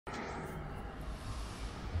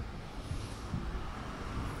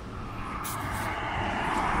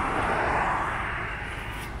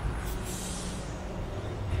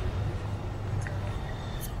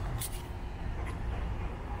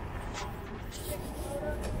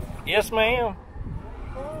Yes, ma'am.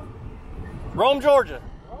 Rome, Georgia.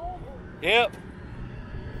 Yep.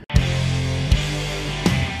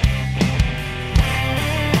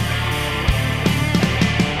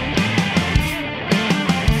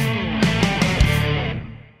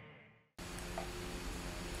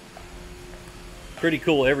 Pretty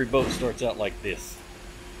cool. Every boat starts out like this.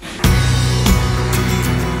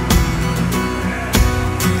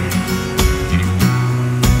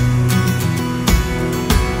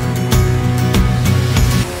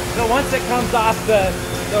 So once it comes off the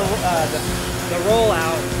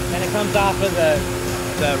rollout and it comes off of the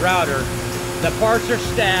router, the parts are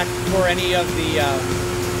stacked for any of the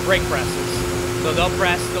brake presses. So they'll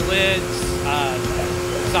press the lids,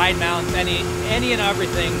 side mounts, any and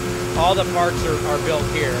everything. All the parts are built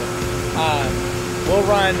here. We'll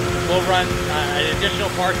run additional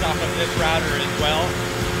parts off of this router as well.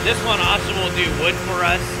 This one also will do wood for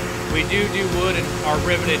us. We do wood and our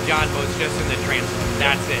riveted John boats just in the transom.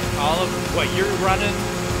 That's it. All of what you're running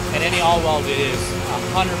and any all welded is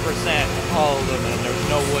 100% all aluminum. There's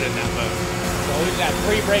no wood in that boat. So we've got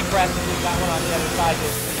 3 brake presses. We've got one on the other side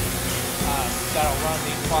that'll run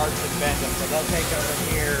these parts and bend them. So they'll take over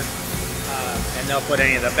here. And they'll put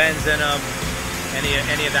any of the bends in them, any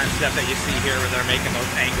of that stuff that you see here where they're making those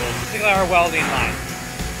angles. Basically our welding line.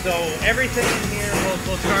 So everything in here,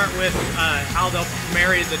 we'll start with how they'll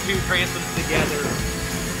marry the 2 transoms together.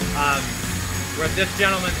 What this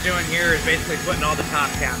gentleman's doing here is basically putting all the top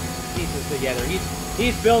cap pieces together.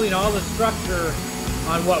 He's building all the structure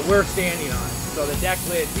on what we're standing on. So the deck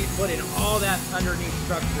lids, he's putting all that underneath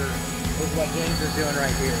structure is what James is doing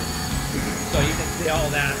right here. So you can see all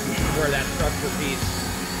that, where that structure piece,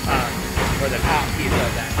 or the top piece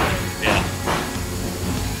of that. Yeah.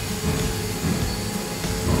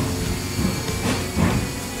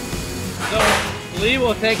 So Lee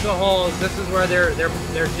will take the holes. This is where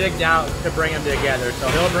they're jigged out to bring them together. So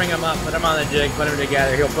he'll bring them up, put them on the jig, put them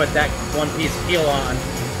together. He'll put that one piece keel on,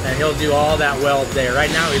 and he'll do all that weld there.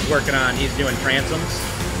 Right now he's doing transoms.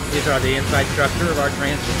 These are the inside structure of our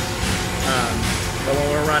transoms. But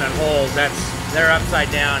when we're running holes, they're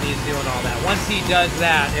upside down. He's doing all that. Once he does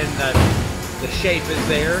that and the shape is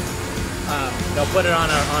there, they'll put it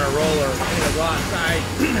on a roller and they'll go outside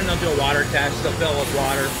and they'll do a water test. They'll fill it with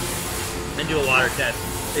water and do a water test.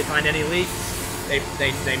 They find any leaks, they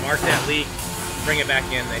mark that leak, bring it back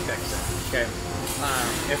in, they fix it. Okay.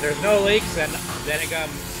 If there's no leaks, then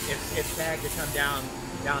it's tagged to come down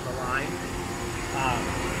the line.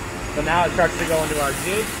 So now it starts to go into our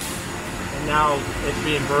jig. And now it's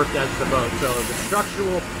being berthed as the boat. So the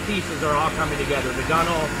structural pieces are all coming together. The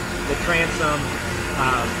gunnel, the transom,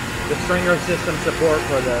 the stringer system support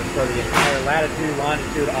for the entire latitude,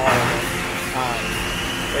 longitude, all of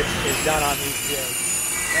it. It's done on these jigs.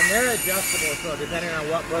 And they're adjustable, so depending on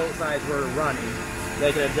what boat size we're running,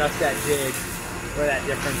 they can adjust that jig for that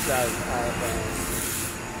difference of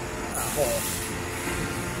hole.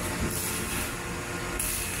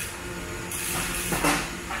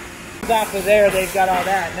 Off of there, they've got all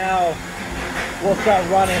that. Now we'll start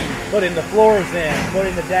running, putting the floors in,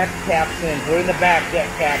 putting the deck caps in, putting the back deck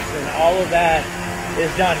caps in. All of that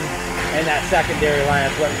is done in that secondary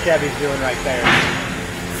line. That's what Chevy's doing right there.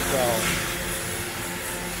 So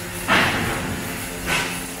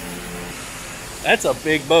that's a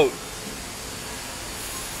big boat.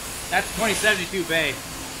 that's 2072 bay.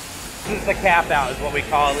 This is the cap out, is what we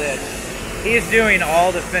call this. He's doing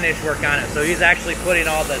all the finish work on it, so he's actually putting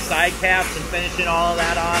all the side caps and finishing all of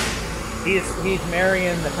that on. He's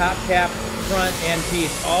marrying the top cap, front end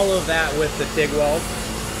piece, all of that with the TIG weld.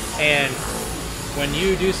 And when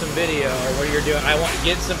you do some video or what you're doing, I want to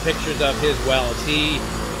get some pictures of his welds. He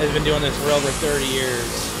has been doing this for over 30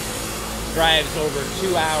 years. Drives over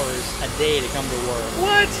 2 hours a day to come to work.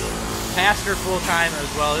 What? Pastor full-time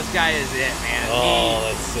as well. This guy is it, man. Oh,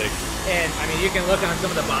 that's sick. And I mean, you can look on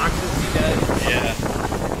some of the boxes he does. Yeah.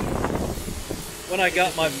 When I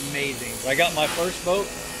got my first boat,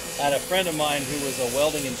 I had a friend of mine who was a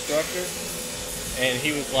welding instructor, and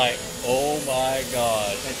he was like, "Oh my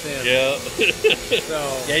God." That's him. Yeah. So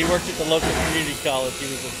yeah, he worked at the local community college. He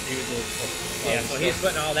was yeah. So he's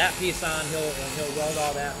putting all that piece on. He'll weld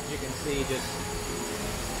all that. You can see just.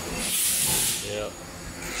 Yeah.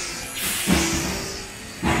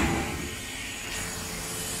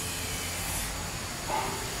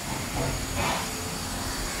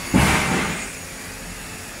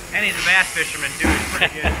 And he's a bass fisherman too. He's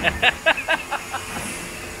pretty good.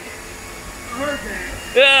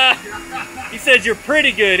 He said you're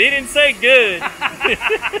pretty good. He didn't say good. That's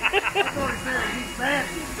what he said. He's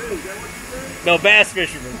bassy too. Is that what you said? No, bass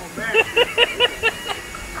fisherman. Oh, bassy.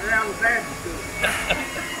 Yeah, I was bassy too.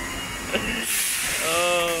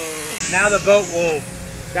 now the boat will,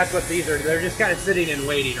 that's what these are, they're just kind of sitting and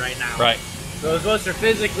waiting right now. Right. So those boats are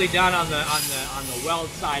physically done on the weld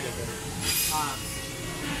side of it.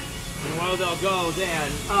 And where they'll go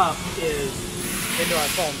then up is into our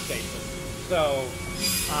foam station. So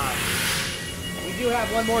we do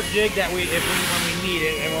have one more jig that when we need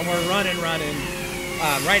it, and when we're running.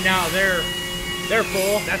 Right now they're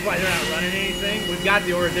full. That's why they're not running anything. We've got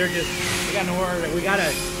the order. We got an order.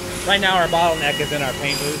 Right now our bottleneck is in our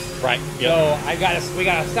paint booth. Right. Yep. So we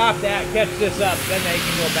gotta stop that, catch this up, then they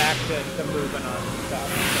can go back to moving on and stuff.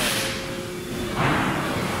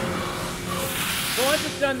 So once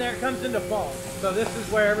it's done there, it comes into foam. So this is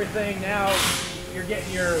where everything now, you're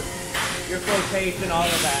getting your flotation, all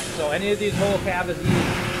of that. So any of these whole cavities,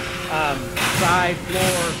 side,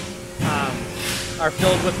 floor, are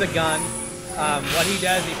filled with the gun. What he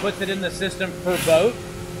does, he puts it in the system per boat.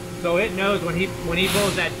 So it knows when he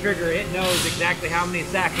pulls that trigger, it knows exactly how many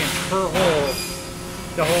seconds per hole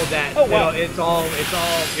to hold that. Oh, wow. It's all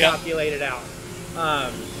calculated out.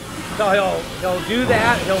 So he'll do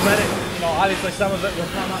that. He'll let it. Obviously some of it will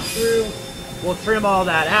come up through. We'll trim all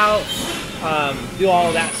that out. Do all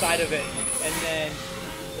of that side of it, and then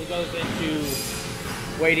it goes into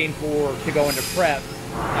waiting to go into prep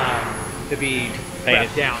to be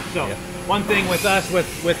prepped down. So one thing with us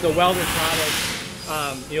with the welded products.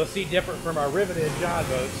 You'll see different from our riveted John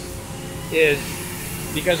boats is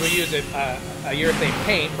because we use a urethane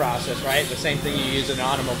paint process, right? The same thing you use in an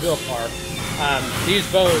automobile car. These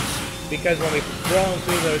boats, because when we throw them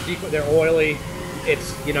through they're oily,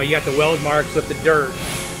 it's, you got the weld marks with the dirt,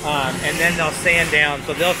 and then they'll sand down.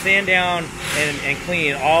 So they'll sand down and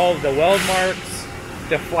clean all of the weld marks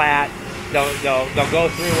to flat. They'll go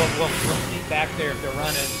through, we'll see back there if they're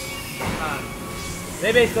running.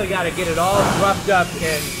 They basically got to get it all roughed up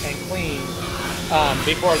and clean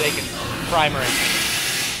before they can primer it.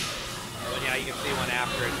 But yeah, you can see one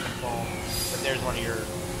after it's been foamed. But there's one of yours.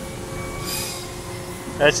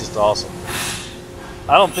 That's just awesome.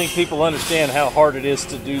 I don't think people understand how hard it is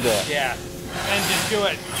to do that. Yeah, and just do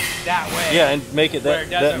it that way. Yeah, and make it that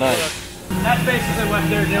nice. That's basically what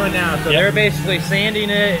they're doing now. So they're basically sanding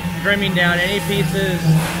it, trimming down any pieces,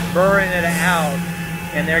 burring it out.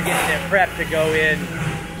 And they're getting it prepped to go into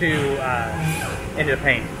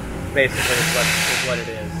paint. Basically, is what it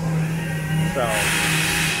is. So.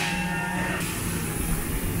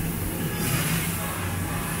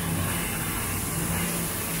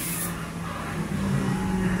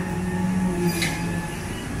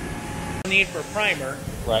 Need for primer.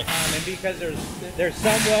 Right. And because there's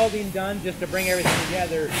some welding done just to bring everything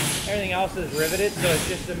together, everything else is riveted, so it's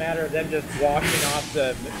just a matter of them just washing off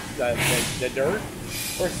the dirt,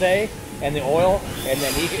 per se, and the oil, and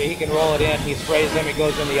then he can roll it in, he sprays them, it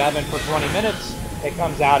goes in the oven for 20 minutes, it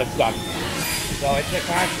comes out, it's done. So it's a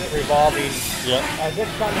constant revolving. As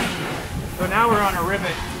it's coming. So now we're on a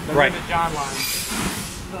rivet, rivet John line.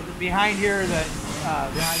 So behind here,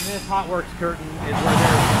 behind this hot works curtain is where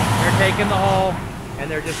they're taking the hull and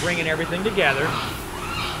they're just bringing everything together.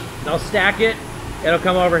 They'll stack it. It'll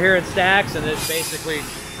come over here in stacks, and it's basically a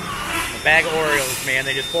bag of Oreos, man.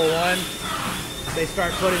 They just pull one. They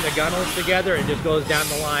start putting the gunnels together. It just goes down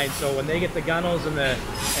the line. So when they get the gunnels and the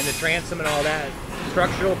transom and all that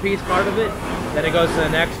structural piece part of it, then it goes to the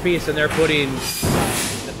next piece, and they're putting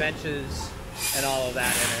the benches and all of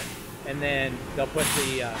that in it. And then they'll put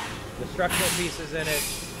the structural pieces in it,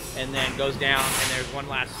 and then goes down, and there's one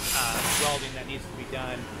last welding that needs to be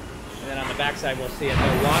done. And then on the back side, we'll see it.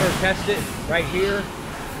 They'll water test it right here.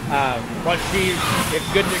 Once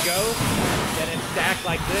it's good to go, then it's stacked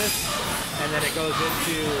like this, and then it goes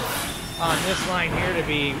into on this line here to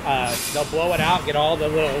be. They'll blow it out, get all the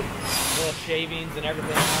little shavings and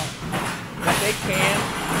everything out. But they can,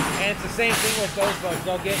 and it's the same thing with those boats.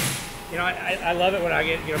 They'll get. I love it when I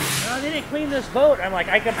get, they didn't clean this boat. I'm like,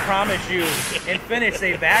 I can promise you, in finish,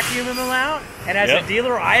 they vacuum them out. And as a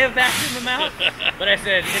dealer, I have vacuumed them out. But I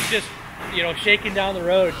said, it's just, shaking down the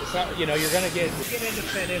road. You're going to get into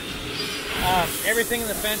finish. Everything in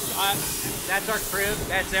the fence, that's our crib.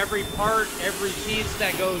 That's every part, every piece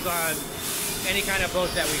that goes on any kind of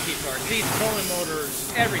boat that we keep. Our seats, trolling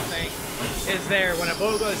motors, everything is there. When a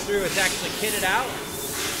boat goes through, it's actually kitted out.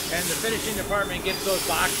 And the finishing department gets those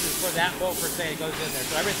boxes for that boat per se. It goes in there,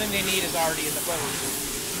 so everything they need is already in the boat.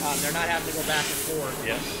 They're not having to go back and forth.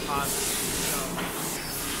 This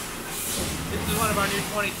is one of our new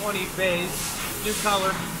 2020 bays, new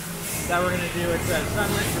color that we're going to do. It's a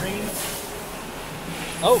sunlit green.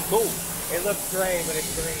 Oh, cool. It looks gray, but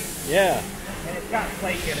it's green. Yeah. And it's got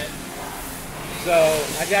flake in it. So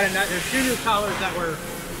I got there's two new colors that we're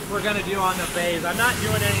going to do on the bays. I'm not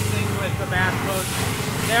doing anything with the bass boats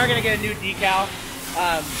They are gonna get a new decal,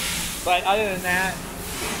 but other than that,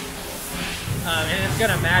 and it's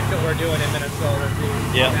gonna match what we're doing in Minnesota too.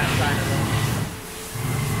 Yeah. That side of it.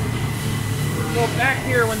 So back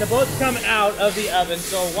here, when the boats come out of the oven,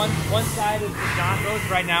 so one side is the John boats.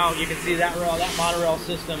 Right now, you can see that rail, that monorail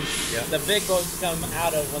system. Yeah. The big boats come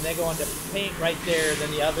out of when they go into paint right there. Then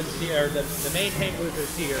the oven's here, the main paint booth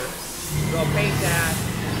is here. They'll paint that,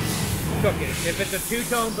 cook it. If it's a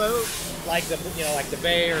two-tone boat, like the like the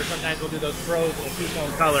Bay, or sometimes we'll do those pros in a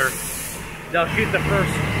two-tone color. They'll shoot the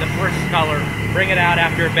first color, bring it out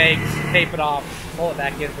after it bakes, tape it off, pull it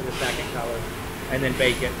back in for the second color, and then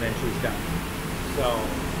bake it, and then she's done. So,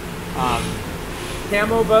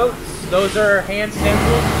 camo boats, those are hand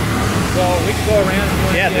stenciled. So we can go around and do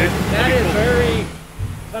it. Yeah, dude. That is cool. Very,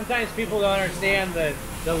 sometimes people don't understand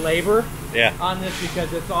the labor on this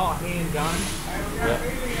because it's all hand done. Yeah.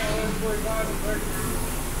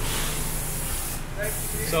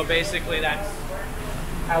 So basically that's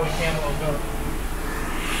how we camo a boat.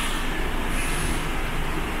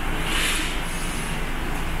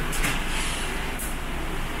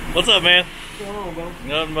 What's up, man? What's going on, bro?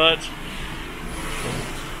 Nothing much.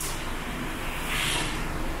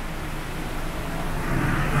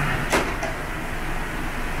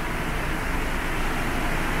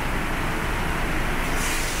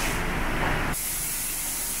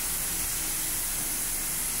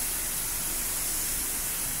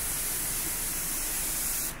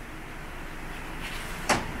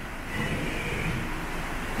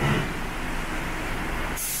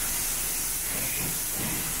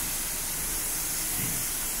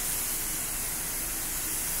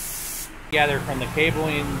 Together from the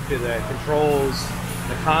cabling to the controls,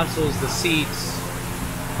 the consoles, the seats,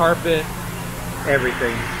 carpet,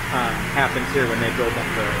 everything happens here when they build up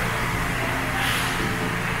the.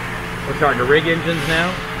 We're starting to rig engines now.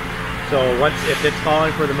 So if it's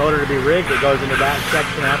calling for the motor to be rigged, it goes into that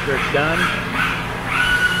section after it's done.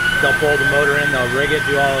 They'll pull the motor in, they'll rig it,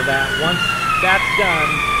 do all of that. Once that's done,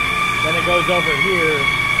 then it goes over here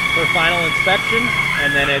for final inspection,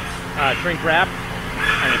 and then it's shrink wrapped.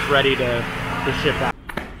 And it's ready to ship out.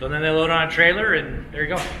 So then they load on a trailer and there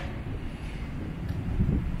you go.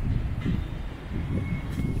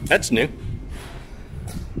 That's new.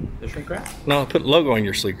 The shrink wrap? No, put a logo on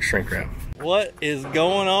your shrink wrap. What is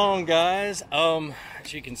going on, guys?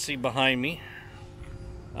 As you can see behind me,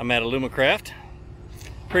 I'm at Alumacraft.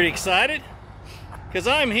 Pretty excited because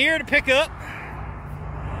I'm here to pick up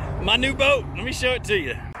my new boat. Let me show it to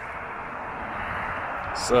you.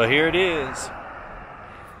 So here it is.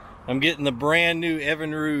 I'm getting the brand new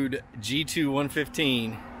Evinrude G2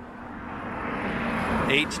 115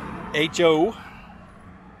 HO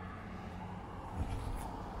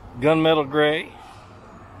gunmetal gray.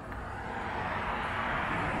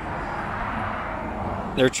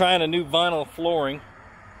 They're trying a new vinyl flooring,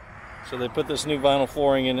 so they put this new vinyl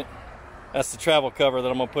flooring in it. That's the travel cover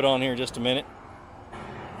that I'm gonna put on here in just a minute.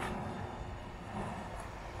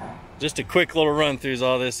 Just a quick little run through is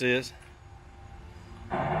all this is.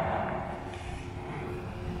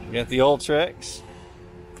 You got the old Trex.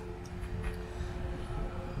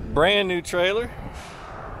 Brand new trailer.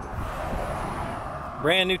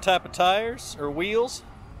 Brand new type of tires or wheels.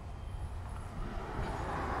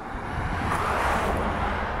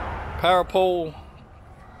 Power pole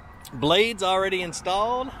blades already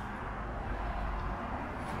installed.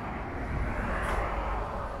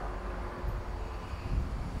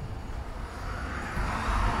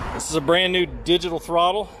 This is a brand new digital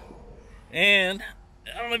throttle, and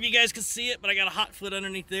I don't know if you guys can see it, but I got a hot foot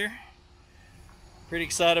underneath there. Pretty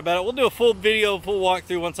excited about it. We'll do a full video, full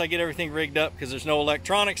walkthrough once I get everything rigged up because there's no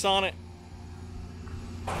electronics on it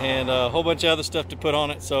and a whole bunch of other stuff to put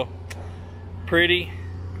on it. So pretty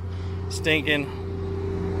stinking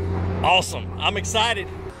awesome. I'm excited.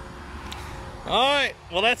 All right,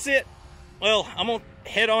 well that's it. Well, I'm gonna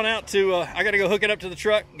head on out to. I gotta go hook it up to the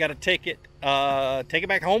truck. Got to take it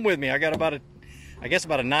back home with me. I got about a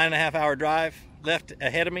 9.5 hour drive left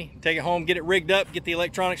ahead of me. Take it home, get it rigged up, get the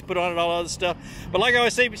electronics put on it, all other stuff. But like I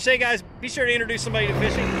always say guys, be sure to introduce somebody to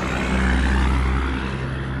fishing.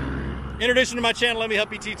 Introduce them to my channel. Let me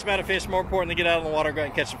help you teach them how to fish. More importantly, get out on the water, go out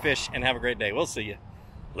and catch some fish, and have a great day. We'll see you.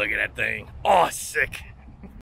 Look at that thing. Oh, sick.